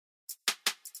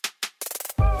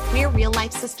We're real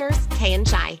life sisters, Kay and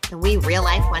Shai, and we real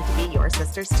life want to be your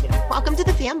sisters too. Welcome to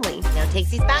the family. No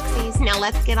takesies backsies. Now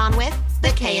let's get on with the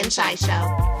Kay and Shai Show.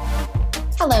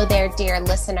 Hello there, dear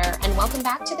listener, and welcome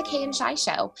back to the Kay and Shai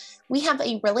Show. We have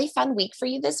a really fun week for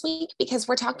you this week because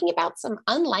we're talking about some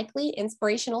unlikely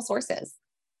inspirational sources.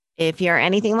 If you're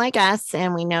anything like us,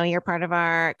 and we know you're part of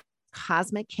our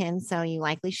cosmic kin, so you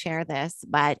likely share this,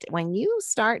 but when you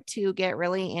start to get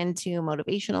really into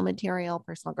motivational material,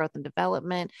 personal growth and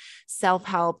development,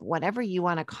 self-help, whatever you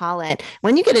want to call it,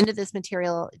 when you get into this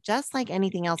material, just like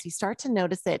anything else, you start to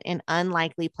notice it in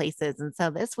unlikely places. And so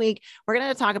this week, we're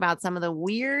going to talk about some of the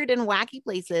weird and wacky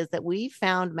places that we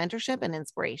found mentorship and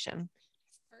inspiration.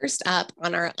 First up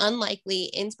on our unlikely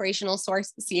inspirational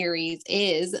source series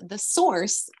is the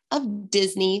source of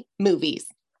Disney movies.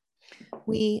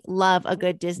 We love a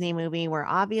good Disney movie. We're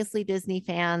obviously Disney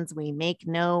fans. We make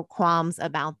no qualms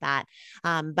about that.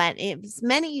 But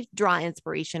many draw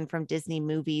inspiration from Disney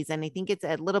movies. And I think it's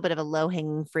a little bit of a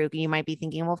low-hanging fruit. You might be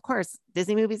thinking, well, of course,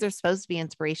 Disney movies are supposed to be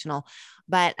inspirational.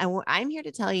 But I'm here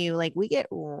to tell you, like, we get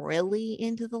really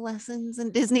into the lessons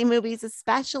in Disney movies,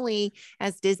 especially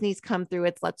as Disney's come through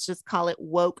its, let's just call it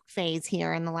woke phase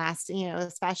here in the last,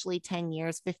 especially 10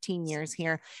 years, 15 years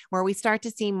here, where we start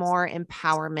to see more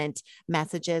empowerment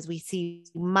messages. We see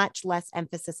much less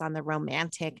emphasis on the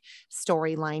romantic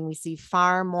storyline. We see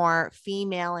far more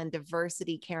female and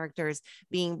diversity characters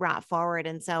being brought forward.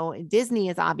 And so Disney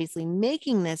is obviously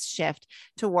making this shift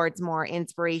towards more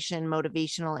inspiration,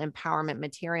 motivational, empowerment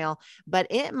material, but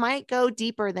it might go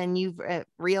deeper than you've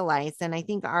realized. And I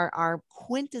think our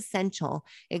quintessential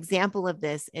example of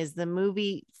this is the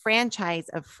movie franchise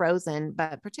of Frozen,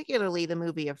 but particularly the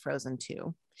movie of Frozen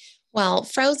 2. Well,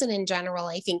 Frozen in general,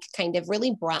 I think, kind of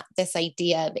really brought this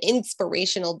idea of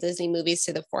inspirational Disney movies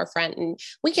to the forefront. And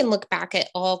we can look back at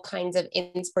all kinds of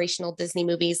inspirational Disney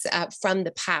movies from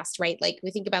the past, right? Like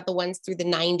we think about the ones through the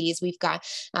 90s. We've got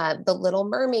The Little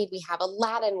Mermaid, we have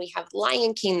Aladdin, we have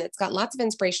Lion King that's got lots of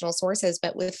inspirational sources.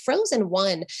 But with Frozen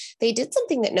 1, they did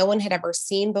something that no one had ever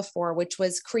seen before, which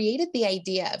was created the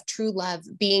idea of true love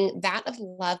being that of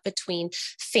love between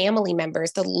family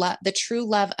members, the true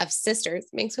love of sisters.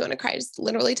 It makes me want to cry just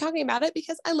literally talking about it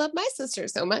because I love my sister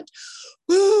so much.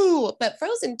 Woo! But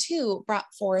Frozen 2 brought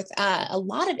forth a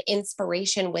lot of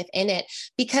inspiration within it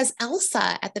because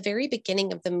Elsa, at the very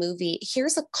beginning of the movie,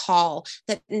 hears a call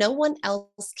that no one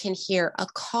else can hear, a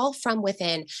call from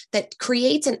within that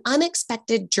creates an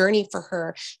unexpected journey for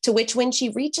her, to which when she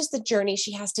reaches the journey,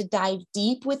 she has to dive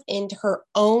deep within her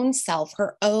own self,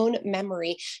 her own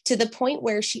memory, to the point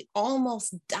where she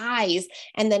almost dies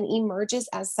and then emerges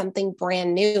as something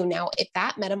brand new. Now, if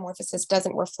that metamorphosis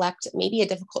doesn't reflect maybe a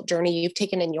difficult journey you've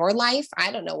taken in your life, I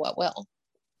don't know what will.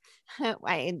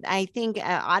 I think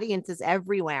audiences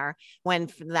everywhere, when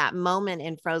that moment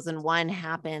in Frozen 1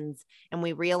 happens and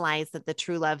we realize that the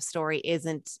true love story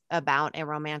isn't about a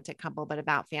romantic couple, but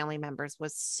about family members,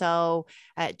 was so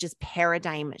just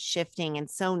paradigm shifting and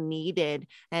so needed.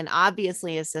 And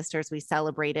obviously, as sisters, we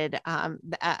celebrated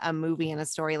a movie and a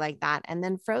story like that. And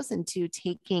then Frozen 2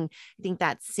 taking, I think,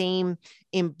 that same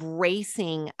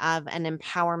embracing of an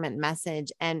empowerment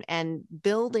message and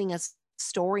building a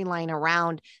storyline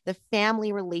around the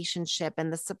family relationship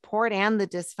and the support and the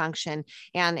dysfunction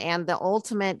and the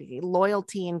ultimate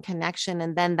loyalty and connection.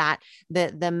 And then that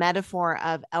the metaphor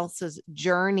of Elsa's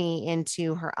journey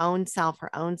into her own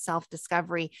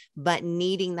self-discovery, but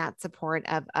needing that support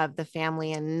of the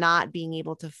family and not being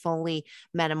able to fully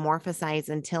metamorphosize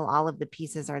until all of the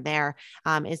pieces are there.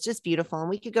 It's just beautiful. And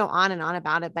we could go on and on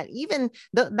about it, but even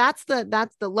that's the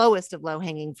lowest of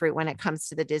low-hanging fruit when it comes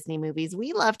to the Disney movies.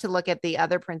 We love to look at the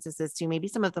other princesses too, maybe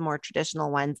some of the more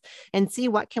traditional ones, and see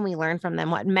what can we learn from them.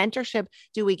 What mentorship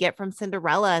do we get from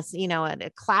Cinderella?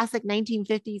 A classic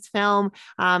 1950s film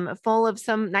full of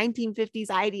some 1950s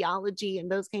ideology and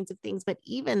those kinds of things. But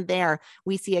even there,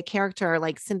 we see a character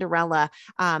like Cinderella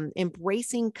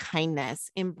embracing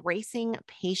kindness, embracing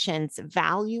patience,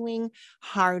 valuing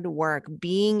hard work,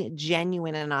 being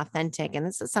genuine and authentic. And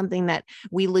this is something that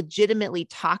we legitimately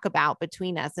talk about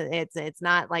between us. It's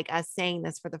not like us saying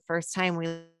this for the first time. We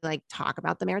like talk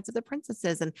about the merits of the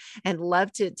princesses and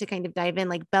love to kind of dive in.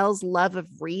 Like Belle's love of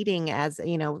reading, as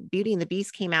Beauty and the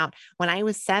Beast came out when I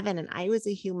was 7 and I was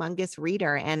a humongous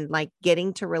reader, and like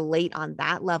getting to relate on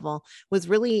that level was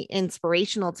really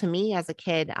inspirational to me as a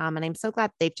kid. And I'm so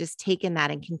glad they've just taken that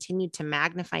and continued to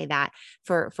magnify that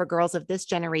for girls of this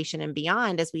generation and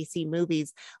beyond, as we see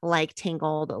movies like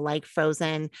Tangled, like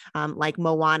Frozen, like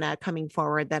Moana coming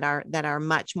forward that are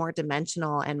much more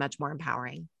dimensional and much more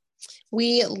empowering.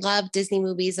 We love Disney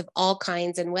movies of all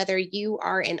kinds. And whether you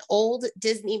are an old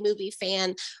Disney movie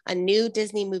fan, a new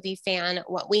Disney movie fan,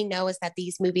 what we know is that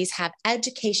these movies have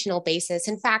educational basis.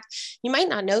 In fact, you might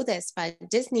not know this, but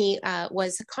Disney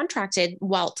was contracted,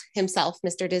 Walt himself,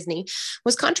 Mr. Disney,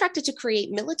 was contracted to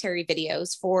create military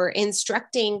videos for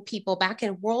instructing people back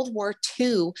in World War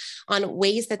II on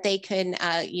ways that they can,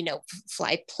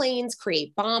 fly planes,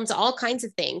 create bombs, all kinds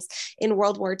of things in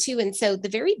World War II. And so the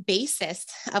very basis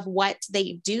of what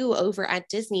they do over at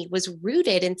Disney was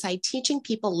rooted inside teaching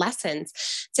people lessons.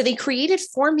 So they created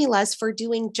formulas for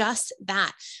doing just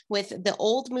that, with the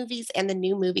old movies and the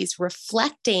new movies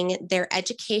reflecting their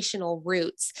educational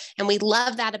roots. And we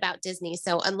love that about Disney.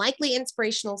 So unlikely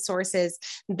inspirational sources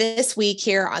this week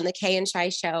here on the Kay and Shy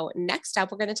Show. Next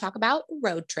up, we're going to talk about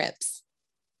road trips.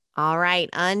 All right,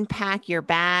 unpack your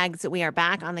bags. We are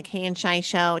back on the Kay and Shy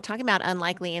Show talking about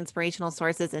unlikely inspirational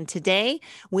sources. And today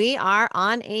we are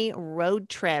on a road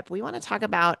trip. We want to talk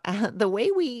about the way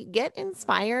we get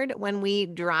inspired when we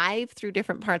drive through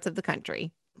different parts of the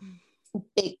country.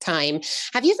 Big time.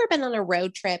 Have you ever been on a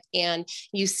road trip and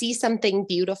you see something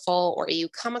beautiful, or you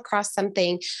come across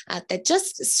something that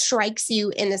just strikes you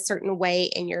in a certain way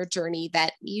in your journey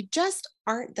that you just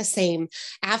aren't the same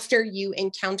after you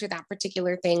encounter that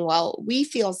particular thing? Well, we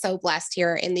feel so blessed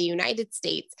here in the United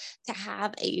States to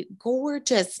have a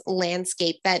gorgeous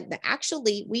landscape that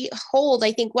actually we hold,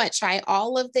 I think, Shy,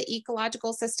 all of the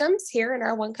ecological systems here in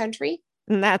our one country.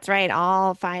 That's right.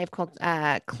 All five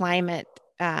climate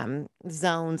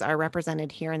zones are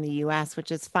represented here in the US,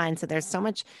 which is fun. So there's so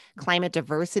much climate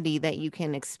diversity that you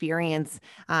can experience.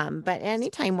 But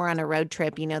anytime we're on a road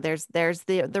trip, there's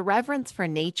the reverence for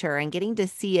nature, and getting to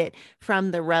see it from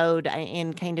the road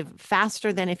in kind of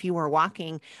faster than if you were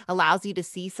walking allows you to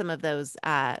see some of those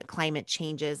climate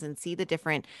changes and see the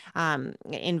different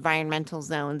environmental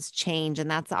zones change. And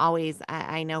that's always,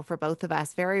 I know for both of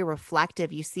us, very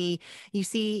reflective. You see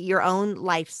your own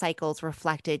life cycles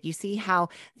reflected. You see how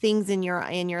things in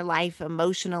your life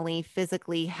emotionally,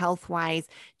 physically, health-wise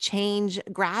change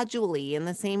gradually in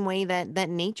the same way that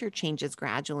nature changes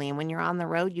gradually. And when you're on the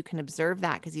road, you can observe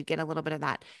that because you get a little bit of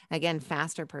that, again,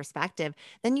 faster perspective.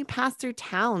 Then you pass through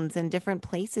towns and different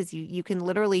places. You can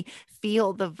literally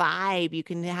feel the vibe.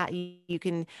 You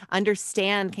can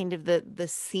understand kind of the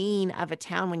scene of a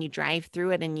town when you drive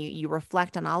through it, and you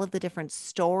reflect on all of the different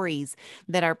stories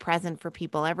that are present for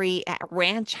people. Every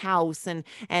ranch house and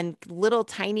little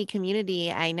tiny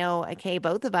community. I know, okay,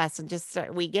 both of us, and just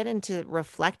we get into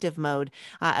reflective mode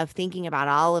of thinking about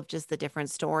all of just the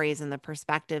different stories and the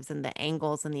perspectives and the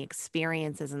angles and the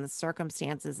experiences and the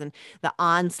circumstances and the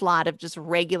onslaught of just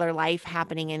regular life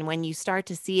happening. And when you start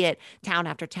to see it, town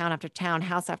after town after town,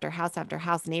 house after house after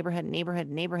house,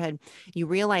 neighborhood, you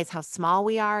realize how small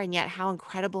we are, and yet how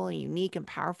incredible and unique and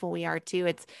powerful we are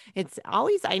too. It's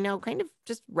always, I know, kind of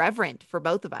just reverent for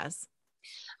both of us.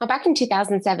 Well, back in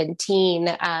 2017,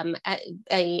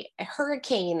 a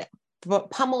hurricane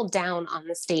pummeled down on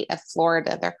the state of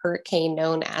Florida, the hurricane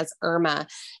known as Irma.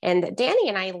 And Danny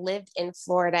and I lived in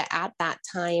Florida at that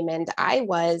time, and I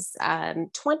was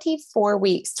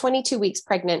 22 weeks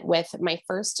pregnant with my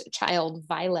first child,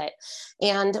 Violet.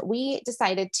 And we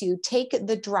decided to take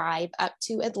the drive up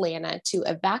to Atlanta to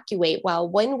evacuate. Well,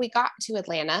 when we got to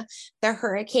Atlanta, the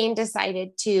hurricane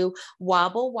decided to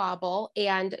wobble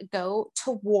and go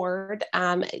toward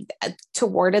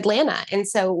Atlanta. And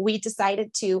so we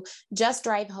decided to just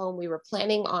drive home. We were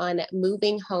planning on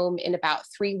moving home in about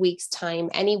 3 weeks' time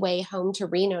anyway, home to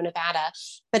Reno, Nevada.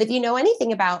 But if you know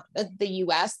anything about the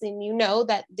US, then you know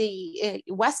that the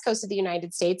west coast of the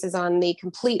United States is on the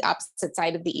complete opposite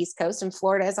side of the East Coast, and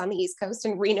Florida is on the East Coast,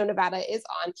 and Reno, Nevada is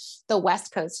on the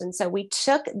West Coast. And so we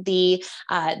took the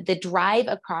drive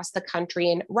across the country,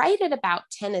 and right at about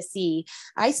Tennessee,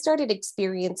 I started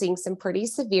experiencing some pretty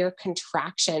severe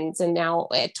contractions. And now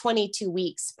at 22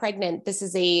 weeks pregnant, this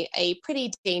is a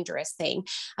pretty dangerous thing.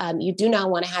 You do not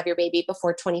want to have your baby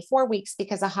before 24 weeks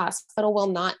because a hospital will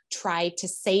not try to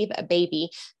save a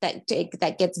baby that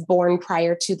gets born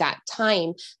prior to that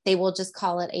time. They will just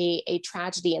call it a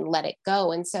tragedy and let it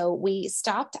go. And so we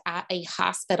stopped at a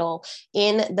hospital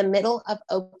in the middle of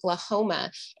Oklahoma,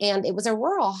 and it was a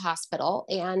rural hospital,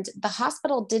 and the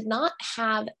hospital did not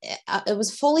have, it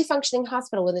was a fully functioning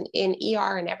hospital with an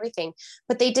ER and everything,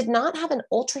 but they did not have an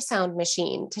ultrasound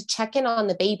machine to check in on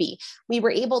the baby baby. We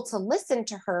were able to listen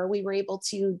to her. We were able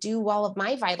to do all of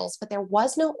my vitals, but there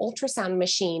was no ultrasound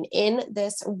machine in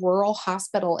this rural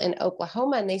hospital in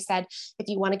Oklahoma. And they said, if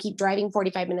you want to keep driving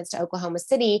 45 minutes to Oklahoma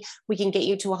City, we can get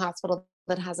you to a hospital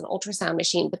that has an ultrasound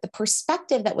machine. But the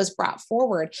perspective that was brought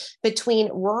forward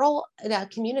between rural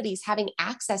communities having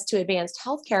access to advanced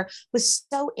healthcare was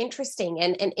so interesting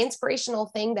and an inspirational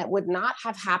thing that would not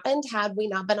have happened had we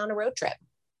not been on a road trip.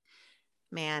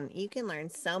 Man, you can learn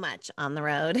so much on the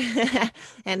road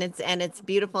and it's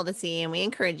beautiful to see. And we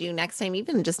encourage you next time,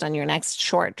 even just on your next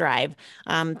short drive,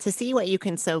 to see what you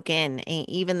can soak in.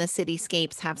 Even the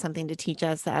cityscapes have something to teach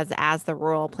us as the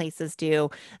rural places do,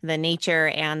 the nature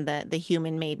and the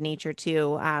human made nature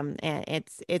too. And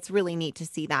it's really neat to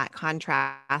see that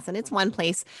contrast. And it's one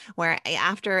place where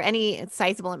after any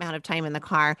sizable amount of time in the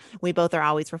car, we both are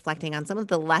always reflecting on some of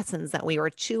the lessons that we were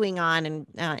chewing on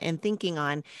and thinking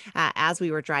on as we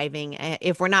were driving.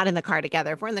 If we're not in the car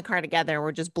together, if we're in the car together,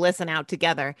 we're just blissing out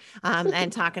together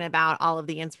and talking about all of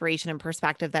the inspiration and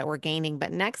perspective that we're gaining.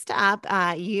 But next up,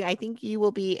 I think you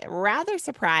will be rather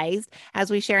surprised as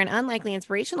we share an unlikely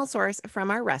inspirational source from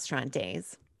our restaurant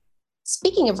days.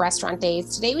 Speaking of restaurant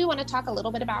days, today we want to talk a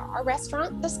little bit about our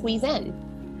restaurant, The Squeeze Inn.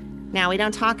 Now, we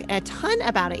don't talk a ton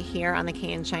about it here on the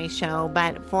Kay and Shai Show,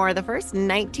 but for the first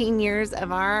 19 years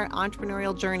of our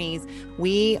entrepreneurial journeys,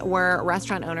 we were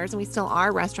restaurant owners and we still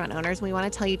are restaurant owners. We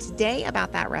want to tell you today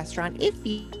about that restaurant. If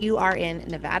you are in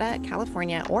Nevada,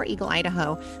 California, or Eagle,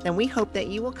 Idaho, then we hope that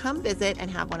you will come visit and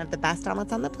have one of the best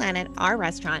omelets on the planet, our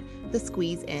restaurant, The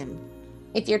Squeeze Inn.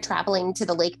 If you're traveling to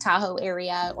the Lake Tahoe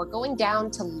area or going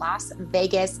down to Las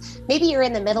Vegas, maybe you're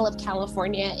in the middle of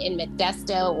California in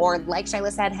Modesto, or like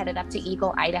Shyla said, headed up to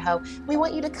Eagle, Idaho, we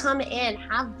want you to come in,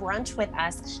 have brunch with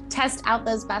us, test out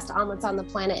those best omelets on the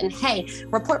planet, and hey,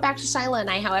 report back to Shyla and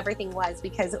I how everything was,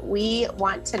 because we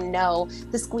want to know.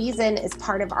 The Squeeze Inn is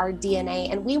part of our DNA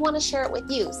and we want to share it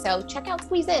with you. So check out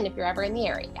Squeeze Inn if you're ever in the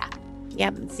area.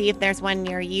 Yep. See if there's one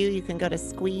near you. You can go to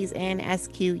squeezein,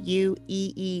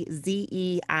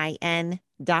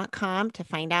 SQUEEZEIN.com to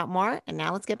find out more. And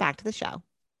now let's get back to the show.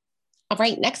 All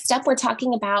right. Next up, we're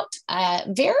talking about a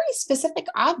very specific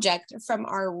object from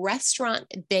our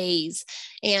restaurant days.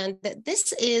 And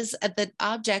this is the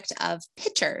object of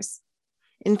pitchers.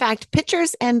 In fact,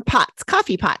 pitchers and pots,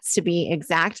 coffee pots to be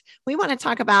exact. We want to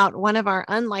talk about one of our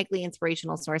unlikely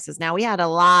inspirational sources. Now, we had a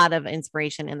lot of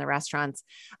inspiration in the restaurants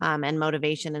and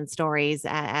motivation and stories.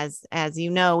 As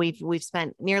you know, we've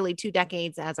spent nearly 2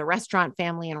 decades as a restaurant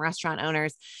family and restaurant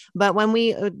owners. But when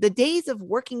the days of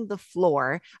working the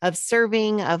floor, of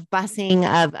serving, of bussing,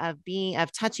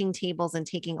 of touching tables and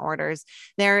taking orders,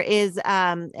 there is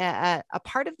a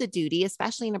part of the duty,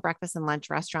 especially in a breakfast and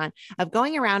lunch restaurant, of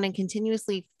going around and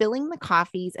continuously filling the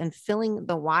coffees and filling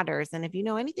the waters. And if you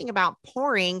know anything about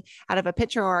pouring out of a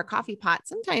pitcher or a coffee pot,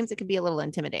 sometimes it can be a little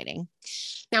intimidating.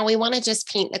 Now, we want to just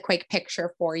paint a quick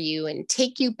picture for you and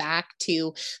take you back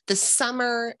to the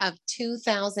summer of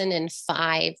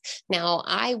 2005. Now,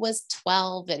 I was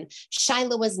 12 and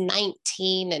Shyla was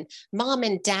 19, and mom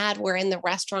and dad were in the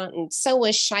restaurant, and so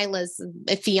was Shyla's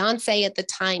fiance at the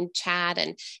time, Chad.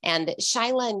 And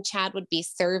Shyla and Chad would be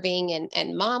serving,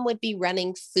 and mom would be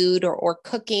running food or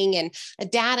cooking, and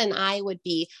dad and I would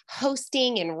be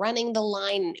hosting and running the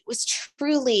line. It was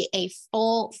truly a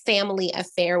full family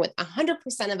affair with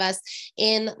 100% of us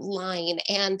in line.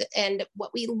 And what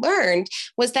we learned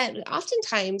was that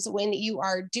oftentimes when you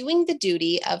are doing the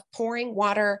duty of pouring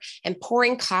water and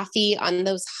pouring coffee on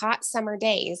those hot summer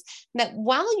days, that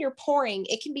while you're pouring,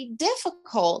 it can be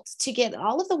difficult to get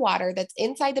all of the water that's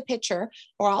inside the pitcher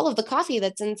or all of the coffee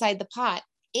that's inside the pot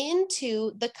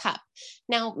into the cup.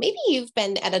 Now, maybe you've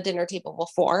been at a dinner table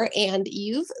before and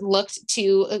you've looked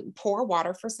to pour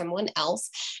water for someone else.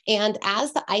 And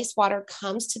as the ice water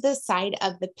comes to the side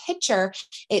of the pitcher,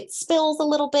 it spills a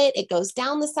little bit. It goes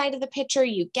down the side of the pitcher.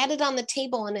 You get it on the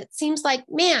table and it seems like,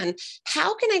 man,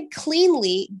 how can I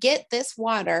cleanly get this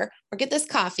water or get this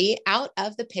coffee out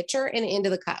of the pitcher and into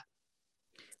the cup?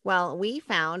 Well, we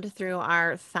found through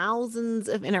our thousands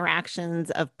of interactions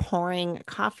of pouring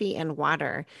coffee and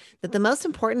water that the most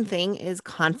important thing is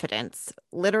confidence.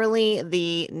 Literally,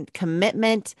 the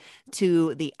commitment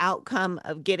to the outcome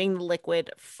of getting the liquid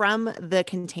from the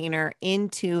container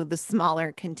into the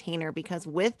smaller container, because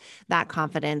with that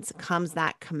confidence comes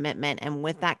that commitment. And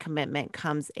with that commitment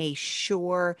comes a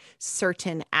sure,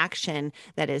 certain action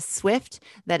that is swift,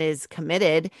 that is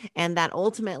committed, and that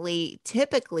ultimately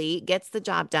typically gets the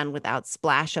job done without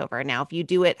splash over. Now, if you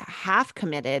do it half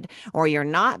committed or you're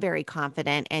not very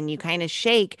confident and you kind of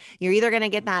shake, you're either going to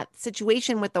get that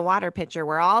situation with the water pitcher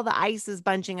where all the ice is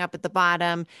bunching up at the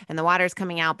bottom and the water's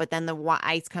coming out, but then the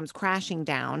ice comes crashing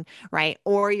down, right?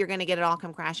 Or you're going to get it all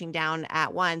come crashing down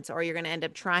at once, or you're going to end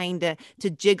up trying to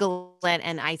jiggle it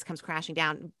and ice comes crashing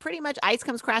down. Pretty much ice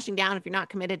comes crashing down if you're not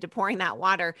committed to pouring that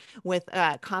water with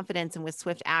confidence and with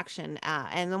swift action.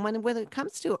 And then when it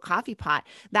comes to a coffee pot,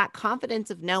 that confidence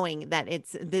of knowing that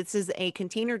this is a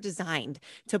container designed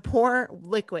to pour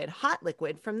liquid, hot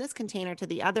liquid from this container to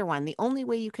the other one. The only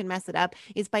way you can mess it up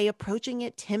is by approaching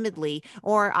it timidly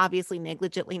or obviously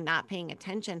negligently not paying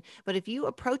attention. But if you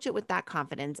approach it with that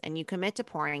confidence and you commit to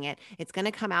pouring it, it's going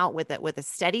to come out with a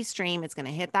steady stream. It's going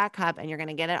to hit that cup and you're going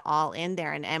to get it all in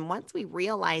there. And once we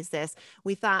realized this,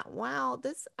 we thought, wow,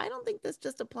 I don't think this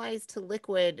just applies to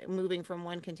liquid moving from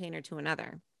one container to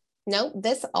another. No,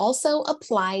 this also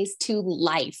applies to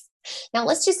life. Now,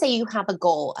 let's just say you have a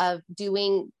goal of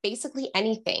doing basically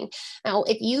anything. Now,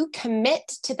 if you commit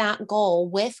to that goal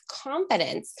with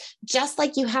confidence, just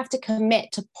like you have to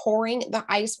commit to pouring the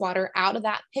ice water out of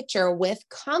that pitcher with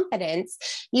confidence,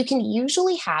 you can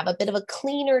usually have a bit of a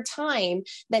cleaner time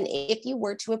than if you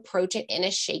were to approach it in a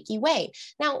shaky way.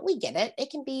 Now, we get it. It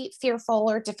can be fearful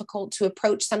or difficult to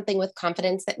approach something with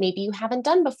confidence that maybe you haven't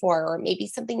done before, or maybe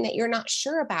something that you're not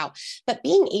sure about. But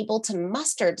being able to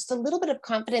muster just a little bit of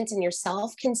confidence in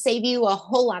yourself can save you a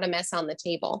whole lot of mess on the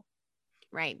table.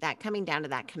 Right. That coming down to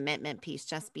that commitment piece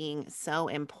just being so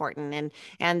important,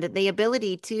 and the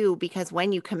ability to, because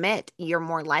when you commit, you're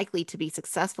more likely to be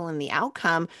successful in the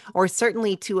outcome, or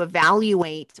certainly to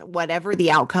evaluate whatever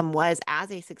the outcome was as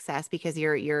a success, because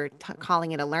you're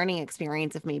calling it a learning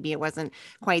experience if maybe it wasn't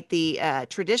quite the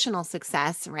traditional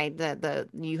success, right?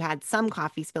 You had some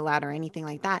coffee spill out or anything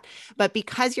like that. But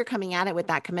because you're coming at it with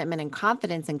that commitment and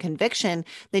confidence and conviction,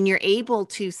 then you're able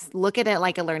to look at it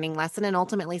like a learning lesson and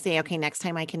ultimately say, okay, next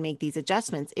time I can make these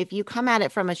adjustments. If you come at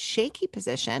it from a shaky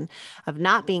position of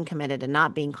not being committed and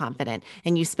not being confident,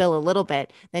 and you spill a little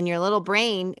bit, then your little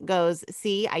brain goes,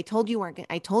 see, I told you you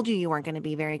weren't going to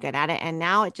be very good at it. And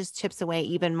now it just chips away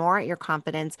even more at your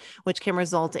confidence, which can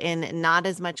result in not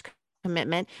as much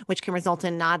commitment, which can result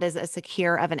in not as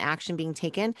secure of an action being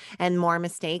taken and more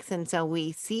mistakes. And so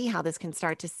we see how this can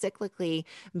start to cyclically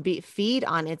feed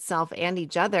on itself and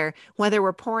each other. Whether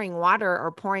we're pouring water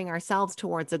or pouring ourselves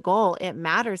towards a goal, it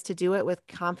matters to do it with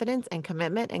confidence and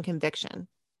commitment and conviction.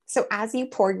 So as you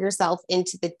pour yourself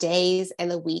into the days and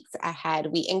the weeks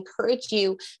ahead, we encourage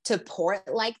you to pour it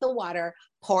like the water,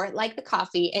 pour it like the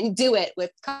coffee, and do it with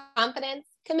confidence,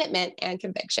 commitment, and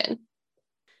conviction.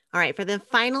 All right, for the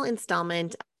final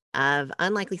installment of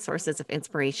Unlikely Sources of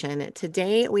Inspiration,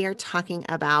 today we are talking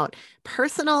about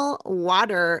personal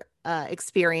water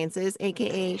experiences,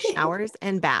 aka showers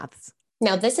and baths.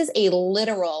 Now, this is a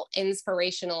literal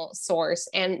inspirational source,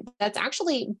 and that's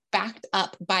actually backed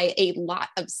up by a lot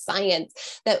of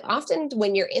science that often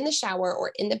when you're in the shower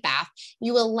or in the bath,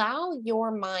 you allow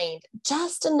your mind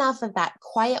just enough of that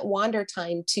quiet wander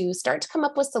time to start to come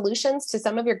up with solutions to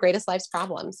some of your greatest life's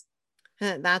problems.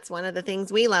 That's one of the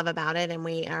things we love about it. And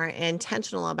we are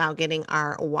intentional about getting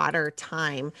our water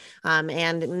time.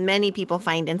 And many people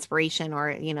find inspiration,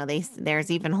 or,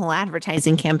 there's even whole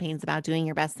advertising campaigns about doing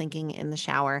your best thinking in the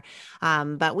shower.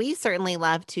 But we certainly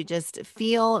love to just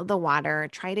feel the water,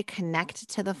 try to connect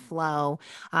to the flow,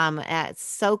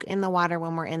 soak in the water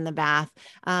when we're in the bath,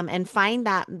 and find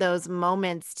those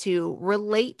moments to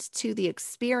relate to the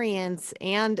experience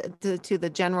and to the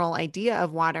general idea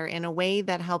of water in a way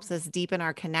that helps us deepen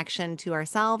our connection to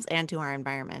ourselves and to our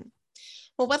environment.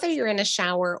 Well, whether you're in a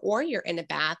shower or you're in a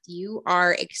bath, you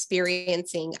are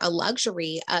experiencing a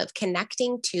luxury of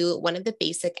connecting to one of the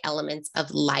basic elements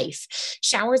of life.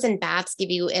 Showers and baths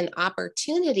give you an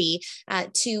opportunity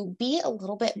to be a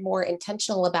little bit more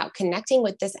intentional about connecting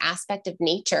with this aspect of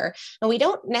nature. And we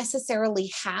don't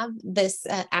necessarily have this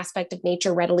aspect of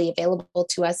nature readily available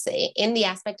to us in the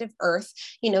aspect of Earth.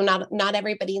 Not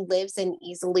everybody lives in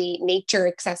easily nature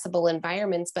accessible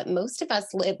environments, but most of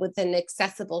us live with an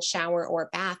accessible shower or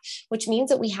bath, which means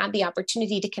that we have the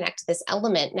opportunity to connect to this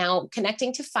element. Now,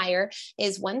 connecting to fire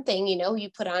is one thing. You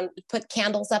put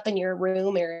candles up in your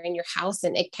room or in your house,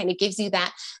 and it kind of gives you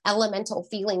that elemental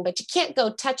feeling. But you can't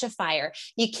go touch a fire.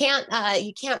 You can't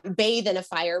bathe in a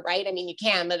fire, right? I mean, you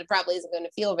can, but it probably isn't going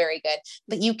to feel very good.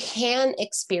 But you can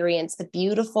experience the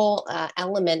beautiful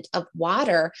element of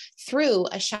water through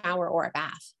a shower or a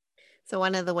bath. So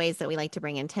one of the ways that we like to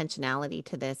bring intentionality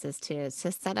to this is to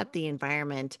set up the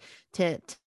environment to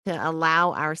to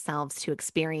allow ourselves to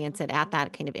experience it at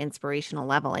that kind of inspirational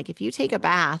level. Like if you take a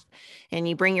bath and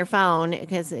you bring your phone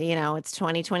because, it's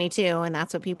 2022 and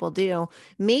that's what people do,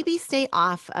 maybe stay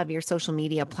off of your social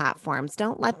media platforms.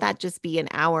 Don't let that just be an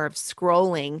hour of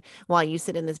scrolling while you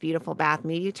sit in this beautiful bath.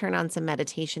 Maybe you turn on some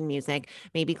meditation music,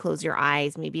 maybe close your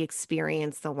eyes, maybe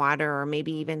experience the water, or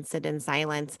maybe even sit in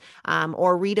silence,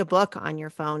 or read a book on your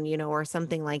phone, or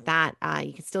something like that.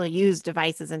 You can still use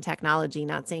devices and technology,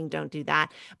 not saying don't do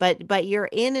that, but you're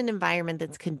in an environment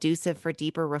that's conducive for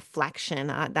deeper reflection.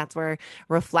 That's where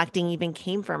reflecting even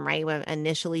came from, right? When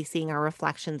initially seeing our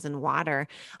reflections in water.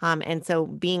 And so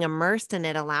being immersed in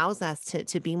it allows us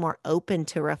to be more open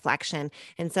to reflection.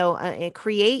 And so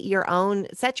create your own,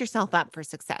 set yourself up for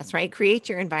success, right? Create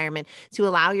your environment to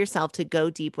allow yourself to go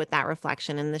deep with that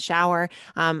reflection in the shower.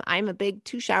 I'm a big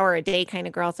 2-shower a day kind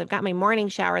of girl. So I've got my morning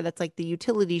shower that's like the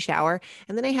utility shower.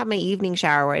 And then I have my evening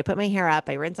shower where I put my hair up,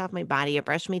 I rinse off my body, I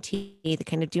brush my teeth, I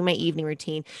kind of do my evening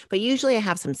routine. But usually I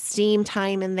have some steam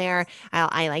time in there.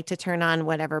 I like to turn on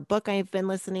whatever book I've been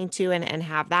listening to and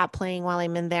have that playing while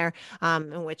I'm in there,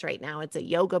 in which right now it's a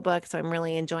yoga book. So I'm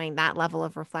really enjoying that level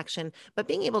of reflection. But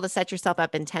being able to set yourself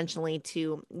up intentionally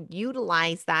to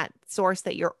utilize that source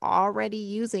that you're already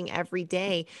using every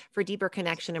day for deeper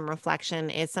connection and reflection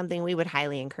is something we would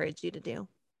highly encourage you to do.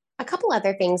 A couple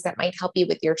other things that might help you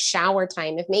with your shower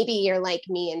time. If maybe you're like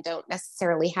me and don't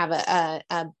necessarily have a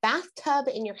bathtub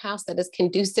in your house that is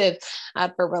conducive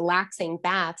for relaxing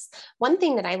baths, one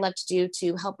thing that I love to do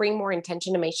to help bring more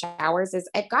intention to my showers is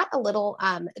I've got a little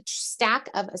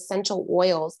stack of essential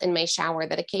oils in my shower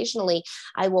that occasionally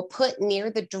I will put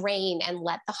near the drain and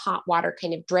let the hot water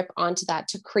kind of drip onto that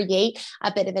to create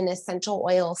a bit of an essential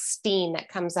oil steam that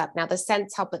comes up. Now, the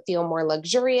scents help it feel more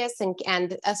luxurious,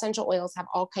 and essential oils have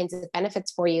all kinds of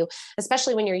benefits for you,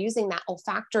 especially when you're using that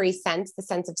olfactory sense, the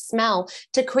sense of smell,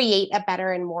 to create a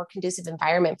better and more conducive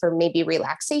environment for maybe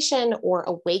relaxation or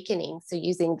awakening. So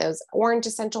using those orange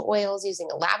essential oils, using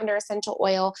a lavender essential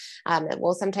oil,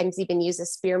 we'll sometimes even use a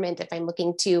spearmint if I'm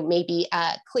looking to maybe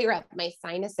clear up my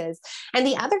sinuses. And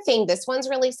the other thing, this one's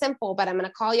really simple, but I'm going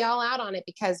to call y'all out on it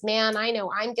because, man, I know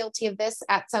I'm guilty of this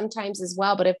at sometimes as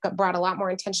well, but I've brought a lot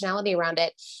more intentionality around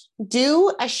it.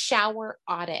 Do a shower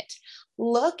audit.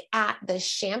 Look at the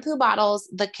shampoo bottles,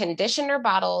 the conditioner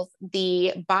bottles,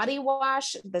 the body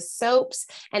wash, the soaps,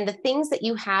 and the things that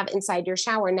you have inside your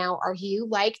shower. Now, are you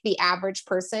like the average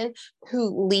person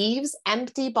who leaves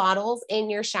empty bottles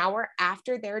in your shower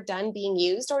after they're done being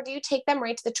used, or do you take them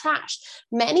right to the trash?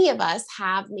 Many of us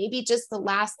have maybe just the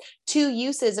last 2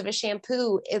 uses of a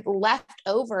shampoo left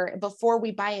over before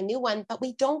we buy a new one, but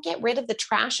we don't get rid of the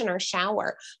trash in our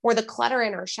shower or the clutter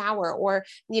in our shower, or,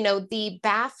 the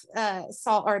bath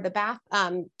salt or the bath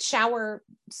shower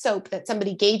soap that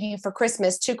somebody gave you for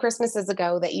Christmas 2 Christmases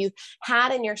ago that you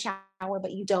had in your shower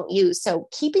but you don't use. So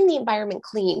keeping the environment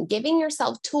clean, giving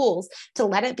yourself tools to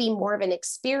let it be more of an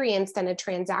experience than a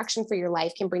transaction for your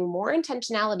life can bring more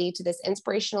intentionality to this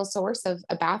inspirational source of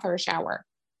a bath or a shower.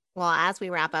 Well, as we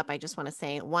wrap up, I just want to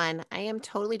say, one, I am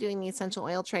totally doing the essential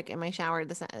oil trick in my shower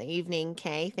this evening,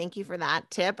 Kay. Thank you for that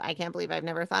tip. I can't believe I've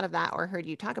never thought of that or heard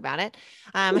you talk about it.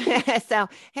 So,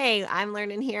 hey, I'm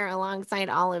learning here alongside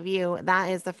all of you. That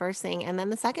is the first thing. And then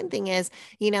the second thing is,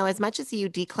 as much as you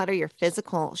declutter your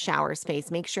physical shower space,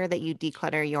 make sure that you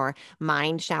declutter your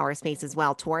mind shower space as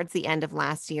well. Towards the end of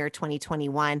last year,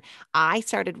 2021, I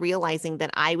started realizing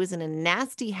that I was in a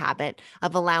nasty habit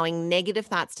of allowing negative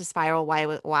thoughts to spiral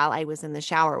while I was in the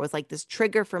shower. It was like this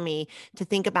trigger for me to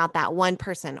think about that one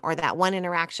person or that one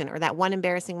interaction or that one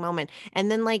embarrassing moment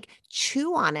and then like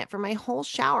chew on it for my whole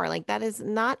shower. Like that is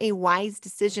not a wise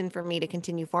decision for me to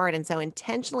continue forward. And so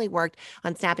intentionally worked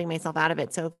on snapping myself out of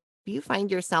it. So if you find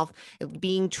yourself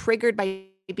being triggered by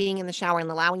being in the shower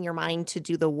and allowing your mind to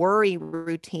do the worry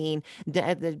routine,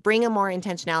 bring a more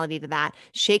intentionality to that,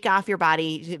 shake off your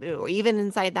body, or even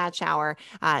inside that shower,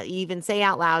 even say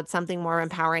out loud something more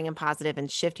empowering and positive and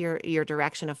shift your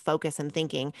direction of focus and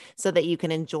thinking so that you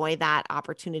can enjoy that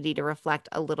opportunity to reflect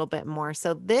a little bit more.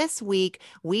 So this week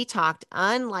we talked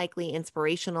unlikely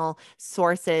inspirational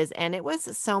sources and it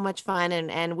was so much fun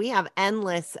and we have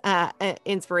endless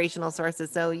inspirational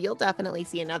sources. So you'll definitely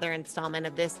see another installment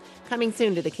of this coming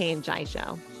soon to the Kay and Jai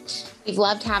Show. We've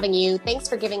loved having you. Thanks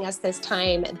for giving us this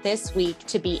time this week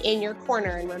to be in your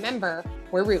corner. And remember,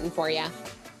 we're rooting for you.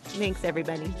 Thanks,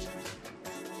 everybody.